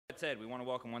That said, we want to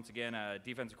welcome once again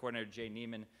defensive coordinator Jay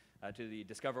Niemann to the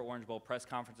Discover Orange Bowl press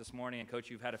conference this morning. And Coach,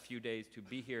 you've had a few days to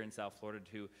be here in South Florida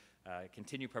to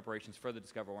continue preparations for the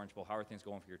Discover Orange Bowl. How are things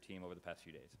going for your team over the past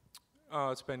few days?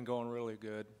 It's been going really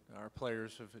good. Our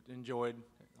players have enjoyed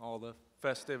all the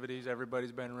festivities.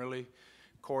 Everybody's been really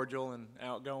cordial and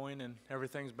outgoing, and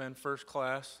everything's been first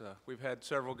class. We've had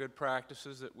several good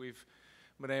practices that we've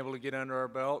been able to get under our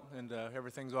belt, and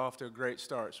everything's off to a great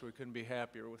start, so we couldn't be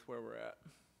happier with where we're at.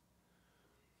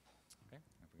 Okay,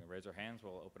 if we can raise our hands,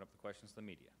 we'll open up the questions to the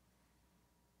media.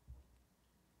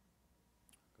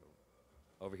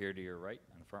 Go over here to your right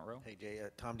in the front row. Hey, Jay,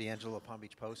 Tom D'Angelo, Palm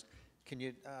Beach Post. Can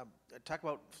you talk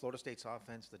about Florida State's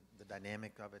offense, the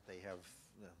dynamic of it? They have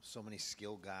so many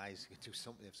skilled guys. They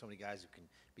have so many guys who can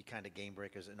be kind of game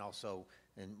breakers, and also,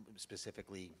 and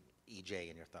specifically, EJ,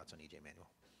 and your thoughts on EJ Manuel.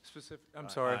 I'm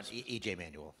sorry. EJ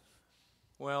Manuel.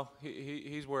 Well,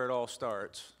 he's where it all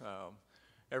starts.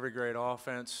 Every great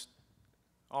offense,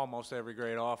 almost every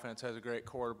great offense, has a great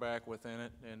quarterback within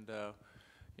it, and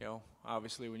you know,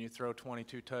 obviously, when you throw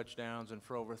 22 touchdowns and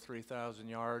for over 3,000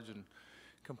 yards and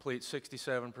complete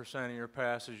 67% of your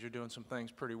passes, you're doing some things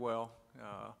pretty well.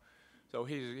 So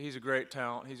he's a great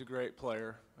talent. He's a great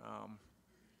player.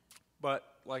 But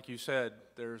like you said,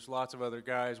 there's lots of other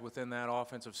guys within that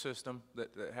offensive system that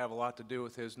have a lot to do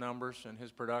with his numbers and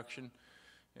his production.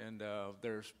 And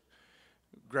there's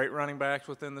great running backs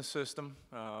within the system.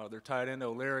 Their tight end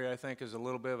O'Leary, I think, is a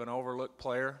little bit of an overlooked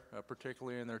player,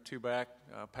 particularly in their two-back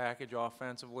package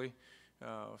offensively.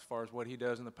 As far as what he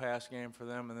does in the pass game for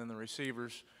them. And then the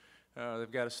receivers,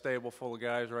 they've got a stable full of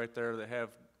guys right there that have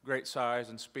great size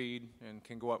and speed and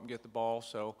can go up and get the ball.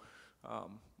 So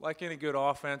like any good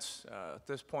offense, at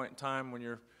this point in time when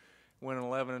you're winning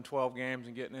 11 and 12 games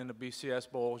and getting into BCS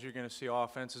bowls, you're going to see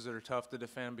offenses that are tough to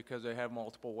defend because they have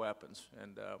multiple weapons.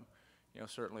 And you know,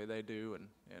 certainly they do,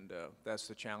 and that's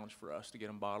the challenge for us, to get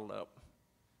them bottled up.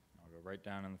 I'll go right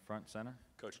down in the front center.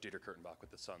 Coach Dieter Kurtenbach with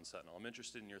the Sun Sentinel. I'm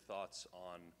interested in your thoughts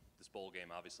on this bowl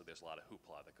game. Obviously, there's a lot of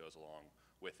hoopla that goes along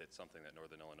with it, something that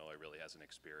Northern Illinois really hasn't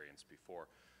experienced before.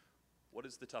 What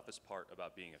is the toughest part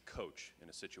about being a coach in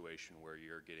a situation where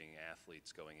you're getting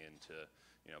athletes going into,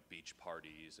 you know, beach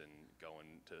parties and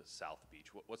going to South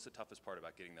Beach? What's the toughest part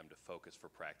about getting them to focus for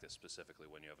practice, specifically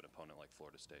when you have an opponent like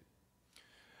Florida State?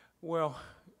 Well,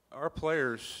 our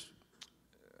players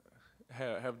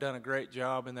have done a great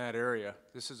job in that area.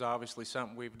 This is obviously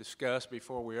something we've discussed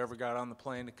before we ever got on the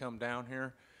plane to come down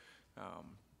here.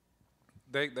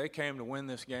 They came to win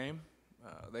this game.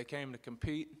 They came to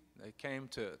compete. They came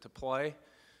to play.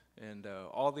 And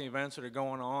all the events that are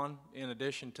going on, in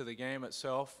addition to the game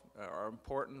itself, are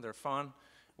important. They're fun.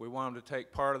 We want them to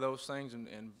take part of those things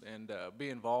and be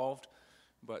involved.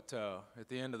 But at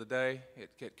the end of the day,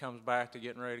 it comes back to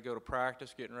getting ready to go to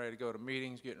practice, getting ready to go to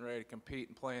meetings, getting ready to compete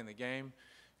and play in the game.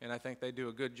 And I think they do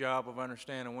a good job of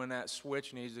understanding when that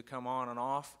switch needs to come on and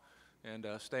off and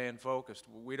staying focused.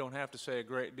 We don't have to say a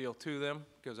great deal to them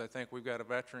because I think we've got a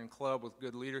veteran club with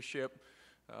good leadership,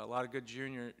 a lot of good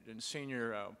junior and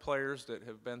senior players that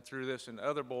have been through this in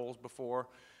other bowls before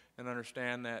and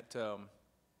understand that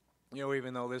you know,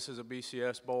 even though this is a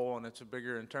BCS bowl and it's a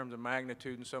bigger in terms of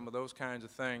magnitude and some of those kinds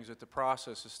of things, that the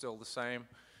process is still the same,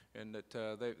 and that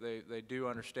they do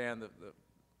understand that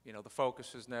you know, the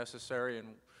focus is necessary and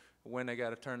when they got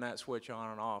to turn that switch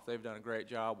on and off. They've done a great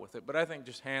job with it. But I think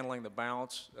just handling the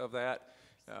balance of that,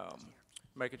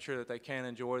 making sure that they can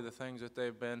enjoy the things that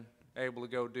they've been able to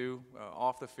go do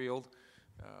off the field.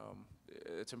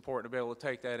 It's important to be able to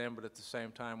take that in, but at the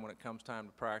same time, when it comes time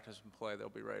to practice and play, they'll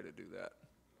be ready to do that.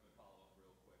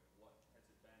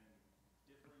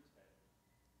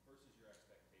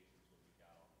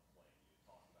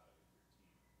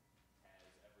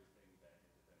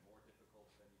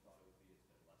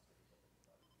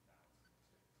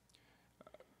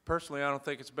 Personally, I don't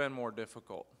think it's been more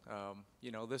difficult.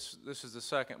 You know, this is the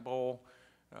second bowl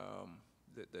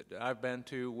that I've been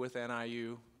to with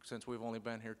NIU since we've only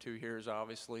been here 2 years,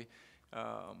 obviously.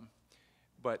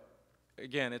 But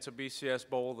again, it's a BCS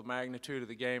bowl. The magnitude of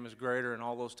the game is greater and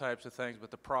all those types of things,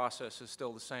 but the process is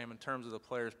still the same in terms of the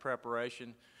players'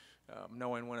 preparation,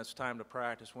 knowing when it's time to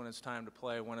practice, when it's time to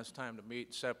play, when it's time to meet,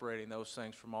 and separating those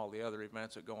things from all the other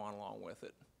events that go on along with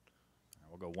it.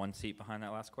 We'll go one seat behind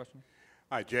that last question.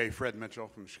 Hi, Jay. Fred Mitchell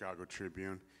from the Chicago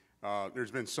Tribune.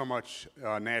 There's been so much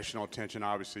national attention,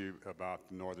 obviously, about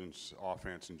the Northern's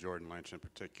offense and Jordan Lynch in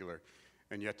particular,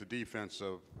 and yet the defense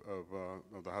of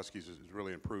the Huskies has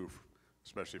really improved,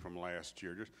 especially from last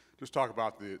year. Just talk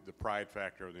about the pride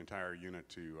factor of the entire unit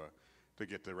to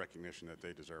get the recognition that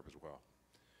they deserve as well.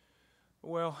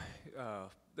 Well,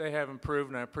 they have improved,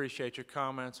 and I appreciate your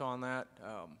comments on that.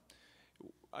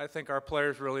 I think our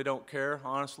players really don't care,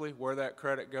 honestly, where that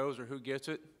credit goes or who gets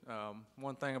it.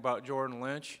 One thing about Jordan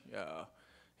Lynch,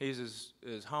 he's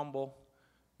as humble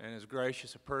and as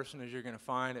gracious a person as you're going to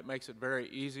find. It makes it very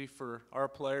easy for our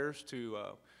players to,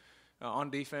 on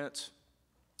defense,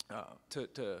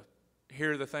 to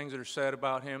hear the things that are said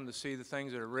about him, to see the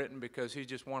things that are written, because he's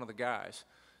just one of the guys.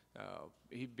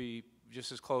 He'd be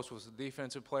just as close with the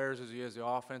defensive players as he is the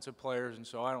offensive players, and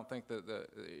so I don't think that the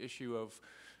issue of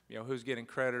who's getting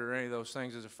credit or any of those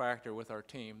things is a factor with our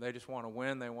team. They just want to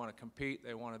win, they want to compete,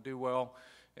 they want to do well,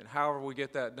 and however we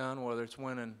get that done, whether it's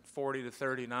winning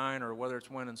 40-39 or whether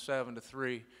it's winning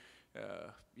 7-3,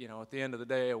 at the end of the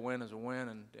day, a win is a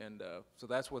win, and so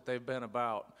that's what they've been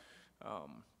about.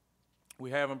 We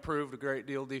have improved a great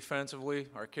deal defensively.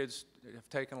 Our kids have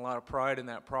taken a lot of pride in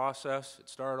that process. It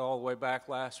started all the way back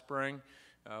last spring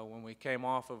when we came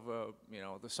off of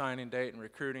the signing date and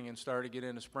recruiting and started to get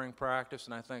into spring practice,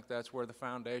 and I think that's where the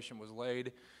foundation was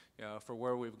laid for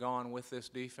where we've gone with this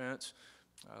defense.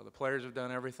 The players have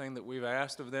done everything that we've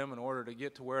asked of them in order to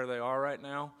get to where they are right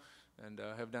now, and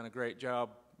have done a great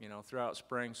job throughout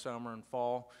spring, summer, and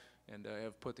fall, and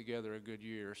have put together a good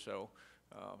year. So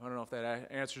I don't know if that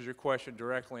answers your question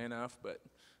directly enough, but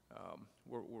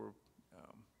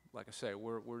like I say,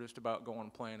 we're just about going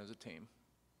and playing as a team.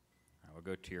 We'll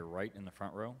go to your right in the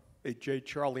front row. Hey, Jay,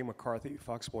 Charlie McCarthy,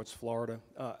 Fox Sports Florida.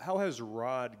 How has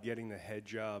Rod getting the head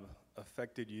job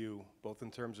affected you, both in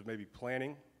terms of maybe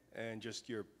planning and just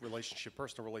your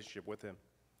personal relationship with him?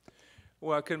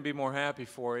 Well, I couldn't be more happy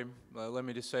for him. Let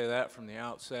me just say that from the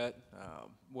outset.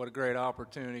 What a great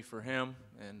opportunity for him,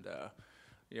 and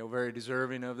very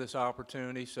deserving of this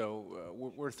opportunity. So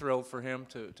we're thrilled for him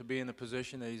to be in the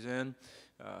position that he's in.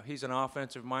 He's an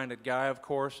offensive-minded guy, of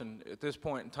course, and at this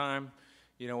point in time,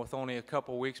 with only a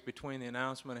couple weeks between the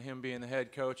announcement of him being the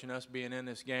head coach and us being in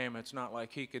this game, it's not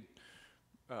like he could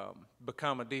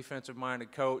become a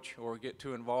defensive-minded coach or get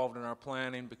too involved in our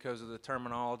planning because of the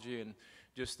terminology and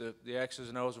just the X's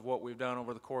and O's of what we've done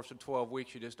over the course of 12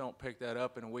 weeks. You just don't pick that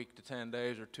up in a week to 10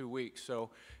 days or 2 weeks.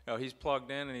 So he's plugged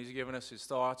in, and he's given us his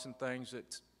thoughts and things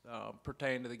that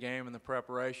pertain to the game and the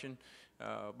preparation.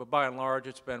 But by and large,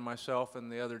 it's been myself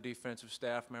and the other defensive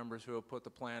staff members who have put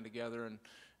the plan together and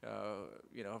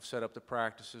have set up the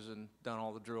practices and done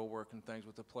all the drill work and things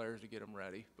with the players to get them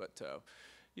ready. But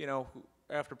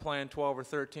after playing 12 or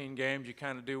 13 games, you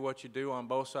kind of do what you do on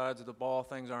both sides of the ball.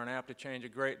 Things aren't apt to change a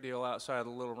great deal outside of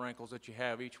the little wrinkles that you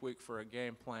have each week for a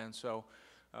game plan. So,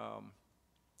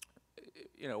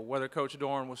 whether Coach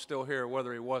Doran was still here or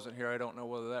whether he wasn't here, I don't know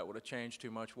whether that would have changed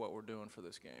too much what we're doing for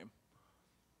this game.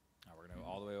 We're going to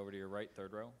go all the way over to your right,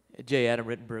 third row. Jay, Adam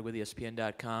Rittenberg with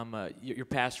ESPN.com. Your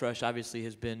pass rush obviously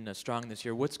has been strong this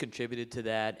year. What's contributed to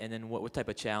that, and then what type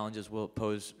of challenges will it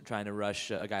pose trying to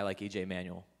rush a guy like E.J.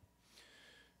 Manuel?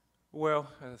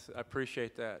 Well, I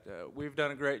appreciate that. We've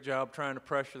done a great job trying to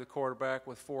pressure the quarterback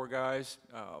with 4 guys.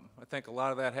 I think a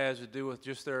lot of that has to do with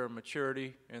just their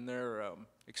maturity and their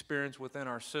experience within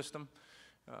our system.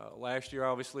 Last year,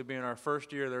 obviously, being our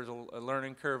first year, there's a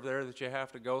learning curve there that you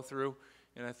have to go through.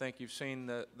 And I think you've seen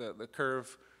the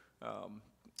curve,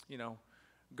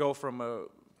 go from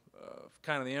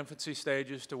kind of the infancy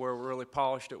stages to where we're really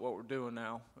polished at what we're doing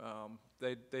now.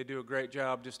 They do a great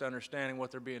job just understanding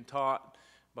what they're being taught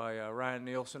by Ryan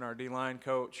Nielsen, our D-line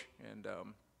coach, and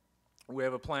we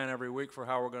have a plan every week for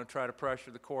how we're going to try to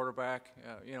pressure the quarterback,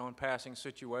 in passing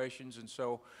situations, and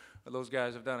so those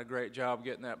guys have done a great job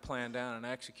getting that plan down and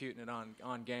executing it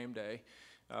on game day.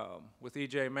 With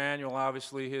E.J. Manuel,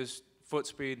 obviously his foot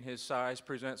speed and his size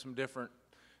present some different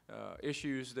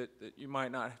issues that you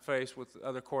might not face with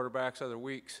other quarterbacks other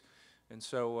weeks, and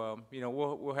so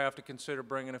we'll have to consider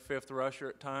bringing a 5th rusher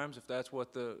at times if that's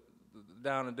what the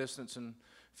down and distance and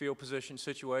field position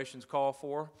situations call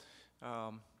for.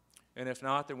 And if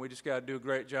not, then we just got to do a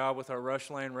great job with our rush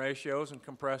lane ratios and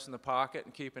compressing the pocket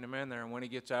and keeping him in there. And when he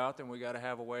gets out, then we got to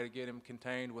have a way to get him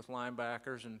contained with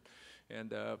linebackers and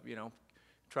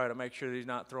try to make sure that he's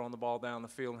not throwing the ball down the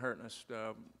field and hurting us,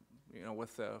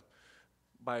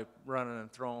 by running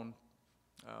and throwing,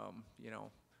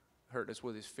 hurting us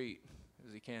with his feet,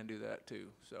 as he can do that too.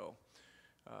 So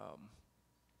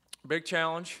big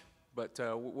challenge. But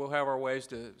we'll have our ways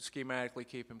to schematically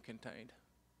keep him contained.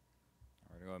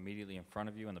 We're going to go immediately in front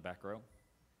of you in the back row.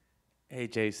 Hey,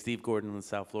 Jay, Steve Gordon with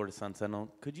South Florida Sun Sentinel.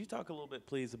 Could you talk a little bit,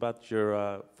 please, about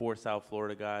your 4 South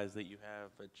Florida guys that you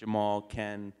have, Jamal,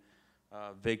 Ken,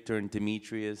 Victor, and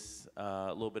Demetrius,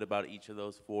 a little bit about each of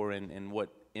those 4 and what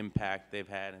impact they've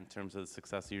had in terms of the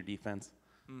success of your defense?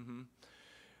 Mm-hmm.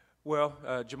 Well,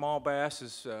 Jamal Bass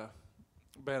is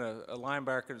been a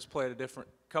linebacker that's played a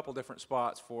couple different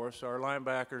spots for us. Our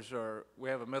linebackers we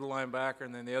have a middle linebacker,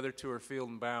 and then the other two are field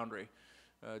and boundary.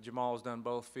 Jamal's done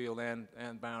both field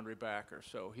and boundary backer,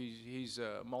 so he's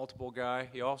a multiple guy.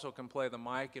 He also can play the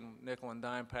mic and nickel and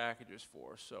dime packages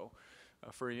for us. So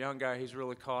for a young guy, he's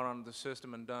really caught on to the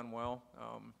system and done well.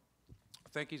 I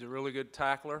think he's a really good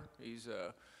tackler. He's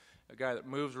a guy that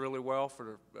moves really well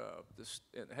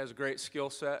has a great skill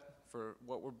set for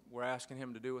what we're asking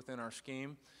him to do within our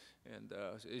scheme. And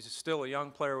he's still a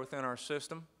young player within our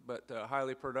system, but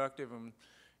highly productive. And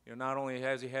not only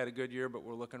has he had a good year, but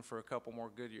we're looking for a couple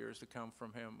more good years to come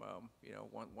from him,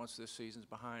 once this season's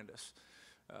behind us.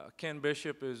 Ken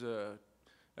Bishop is a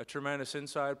tremendous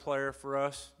inside player for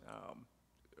us,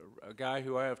 a guy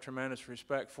who I have tremendous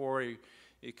respect for.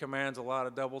 He commands a lot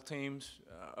of double teams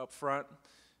up front,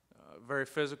 very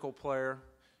physical player,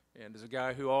 and is a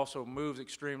guy who also moves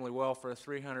extremely well for a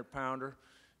 300-pounder.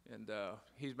 And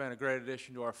he's been a great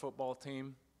addition to our football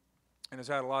team, and has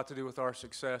had a lot to do with our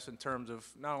success in terms of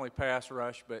not only pass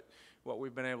rush, but what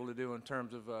we've been able to do in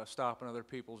terms of stopping other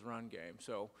people's run game.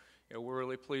 So we're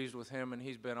really pleased with him, and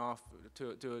he's been off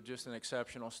to just an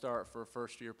exceptional start for a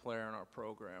first-year player in our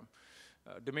program.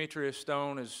 Demetrius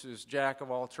Stone is jack of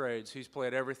all trades. He's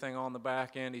played everything on the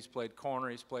back end. He's played corner,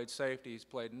 he's played safety, he's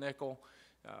played nickel.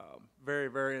 Very,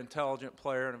 very intelligent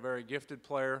player and a very gifted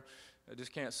player. I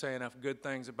just can't say enough good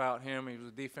things about him. He was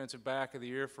a defensive back of the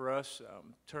year for us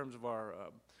in terms of our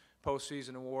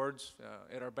postseason awards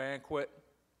at our banquet.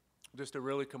 Just a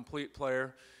really complete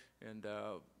player, and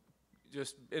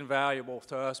just invaluable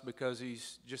to us because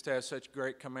he's just has such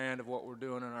great command of what we're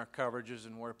doing in our coverages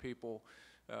and where people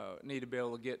need to be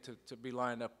able to get to be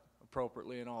lined up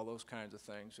appropriately and all those kinds of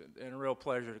things. And a real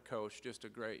pleasure to coach. Just a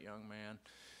great young man.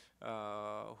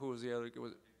 Who was the other?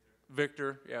 Was it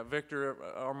Victor? Yeah, Victor,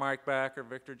 our Mike backer,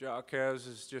 Victor Jaquez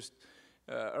is just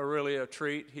really a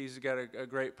treat. He's got a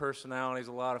great personality. He's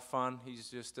a lot of fun. He's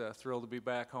just thrilled to be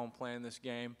back home playing this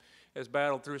game. Has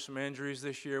battled through some injuries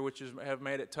this year, which have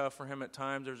made it tough for him at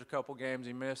times. There's a couple games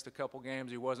he missed, a couple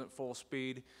games he wasn't full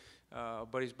speed,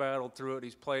 but he's battled through it.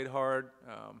 He's played hard.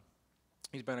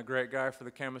 He's been a great guy for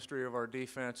the chemistry of our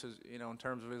defense, in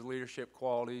terms of his leadership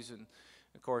qualities. And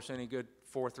of course, any good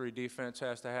 4-3 defense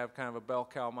has to have kind of a bell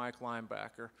cow Mike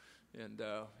linebacker, and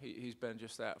he's been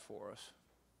just that for us.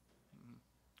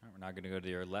 All right, we're now going to go to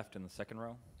your left in the second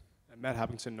row. Matt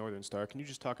Hopkinson, Northern Star. Can you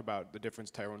just talk about the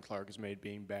difference Tyrone Clark has made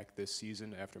being back this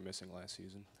season after missing last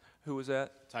season? Who was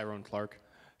that? Tyrone Clark.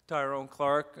 Tyrone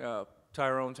Clark.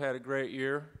 Tyrone's had a great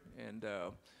year, and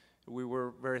we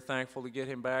were very thankful to get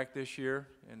him back this year,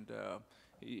 and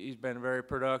he's been very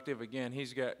productive. Again,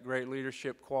 he's got great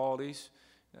leadership qualities,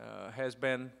 has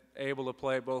been able to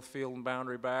play both field and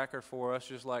boundary backer for us,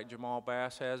 just like Jamal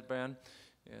Bass has been,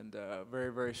 and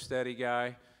very, very steady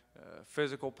guy,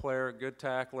 physical player, good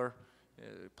tackler,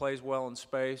 plays well in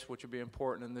space, which will be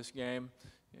important in this game,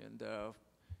 and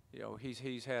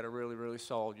he's had a really, really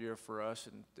solid year for us,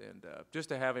 and just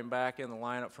to have him back in the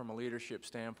lineup from a leadership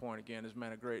standpoint, again, has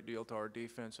meant a great deal to our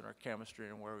defense and our chemistry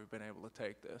and where we've been able to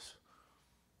take this.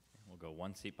 We'll go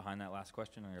one seat behind that last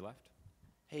question on your left.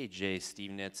 Hey, Jay,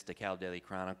 Steve Nitz, DeKalb Daily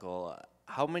Chronicle.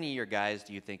 How many of your guys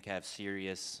do you think have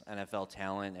serious NFL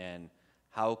talent, and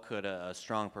how could a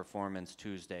strong performance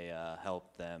Tuesday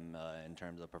help them in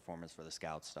terms of performance for the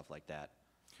scouts, stuff like that?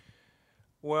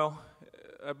 Well,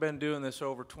 I've been doing this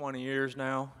over 20 years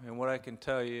now, and what I can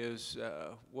tell you is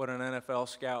what an NFL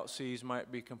scout sees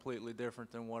might be completely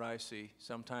different than what I see.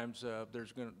 Sometimes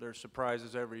there's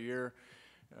surprises every year.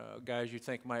 Guys you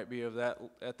think might be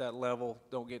at that level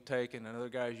don't get taken, and other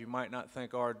guys you might not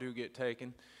think do get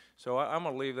taken. So I'm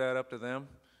going to leave that up to them.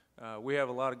 We have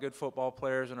a lot of good football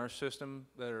players in our system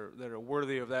that are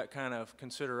worthy of that kind of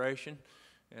consideration,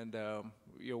 and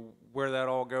where that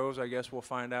all goes, I guess we'll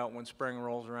find out when spring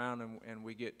rolls around and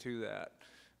we get to that.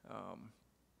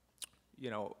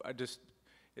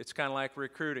 It's kind of like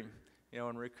recruiting.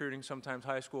 In recruiting, sometimes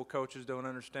high school coaches don't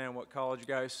understand what college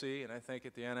guys see, and I think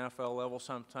at the NFL level,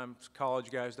 sometimes college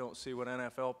guys don't see what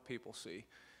NFL people see.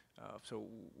 So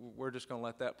we're just going to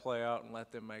let that play out and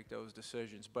let them make those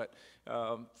decisions. But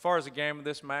as far as a game of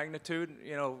this magnitude,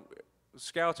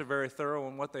 scouts are very thorough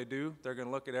in what they do. They're going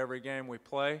to look at every game we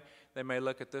play. They may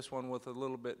look at this one with a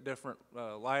little bit different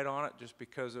light on it just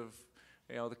because of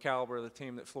the caliber of the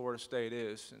team that Florida State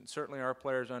is. And certainly our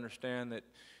players understand that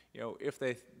if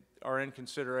they are in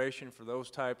consideration for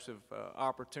those types of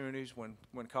opportunities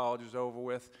when college is over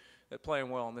with, that playing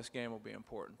well in this game will be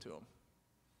important to them.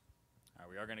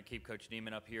 We are going to keep Coach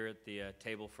Niemann up here at the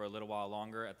table for a little while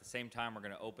longer. At the same time, we're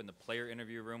going to open the player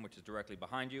interview room, which is directly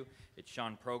behind you. It's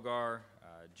Sean Progar,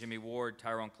 Jimmy Ward,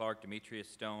 Tyrone Clark, Demetrius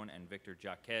Stone, and Victor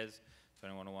Jaquez. So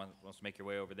anyone who wants to make your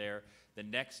way over there. The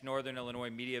next Northern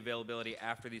Illinois media availability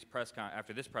after this press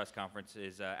conference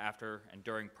is after and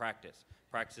during practice.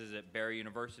 Practices at Barry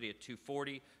University at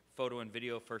 2:40, photo and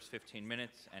video first 15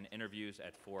 minutes, and interviews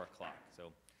at 4 o'clock.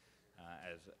 So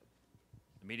as the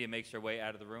media makes their way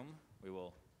out of the room, we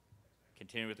will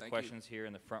continue with the questions here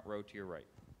in the front row to your right.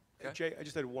 Okay. Jay, I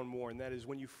just had one more, and that is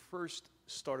when you first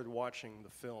started watching the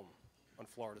film on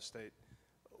Florida State,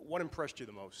 what impressed you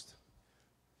the most?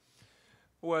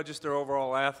 Well, just their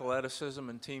overall athleticism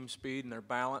and team speed and their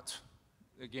balance.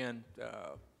 Again,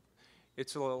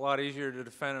 it's a lot easier to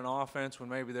defend an offense when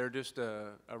maybe they're just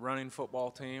a running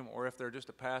football team or if they're just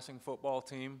a passing football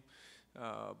team.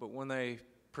 But when they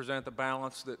present the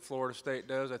balance that Florida State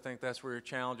does, I think that's where your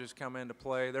challenges come into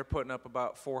play. They're putting up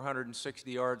about 460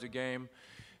 yards a game,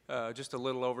 just a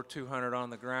little over 200 on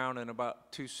the ground and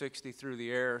about 260 through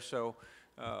the air. So,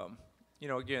 you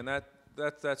know, again,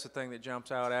 that's the thing that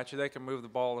jumps out at you. They can move the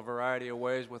ball a variety of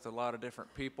ways with a lot of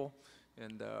different people.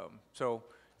 And so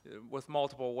with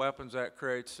multiple weapons, that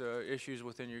creates issues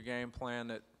within your game plan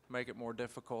that make it more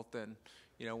difficult than,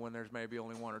 you know, when there's maybe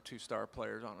only 1 or 2 star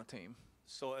players on a team.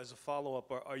 So as a follow-up,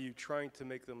 are you trying to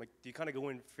make them, like, do you kind of go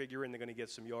in figuring they're going to get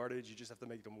some yardage, you just have to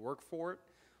make them work for it?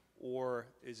 Or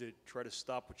is it try to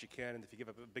stop what you can, and if you give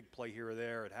up a big play here or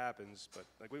there, it happens? But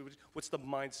like, what's the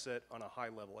mindset on a high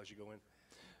level as you go in?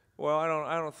 Well,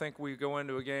 I don't think we go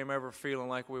into a game ever feeling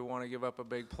like we want to give up a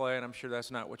big play, and I'm sure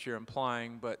that's not what you're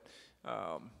implying. But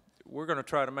we're going to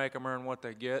try to make them earn what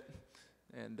they get,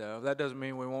 and that doesn't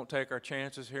mean we won't take our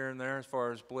chances here and there as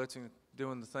far as blitzing,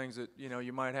 doing the things that, you know,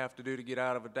 you might have to do to get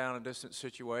out of a down and distance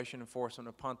situation and force them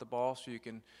to punt the ball so you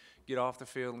can get off the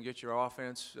field and get your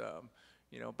offense,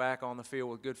 you know, back on the field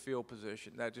with good field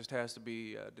position. That just has to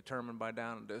be determined by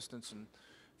down and distance and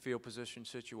field position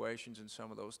situations and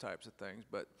some of those types of things.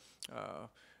 But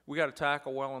we got to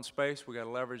tackle well in space. We got to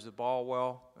leverage the ball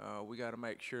well. We got to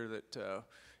make sure that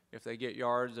if they get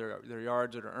yards, they're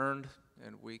yards that are earned,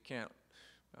 and we can't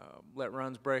let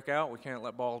runs break out. We can't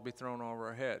let balls be thrown over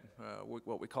our head.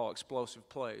 What we call explosive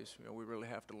plays. You know, we really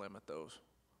have to limit those.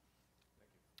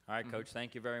 All right, Coach,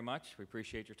 thank you very much. We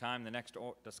appreciate your time. The next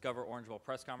Discover Orangeville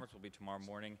press conference will be tomorrow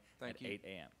morning at 8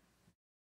 a.m.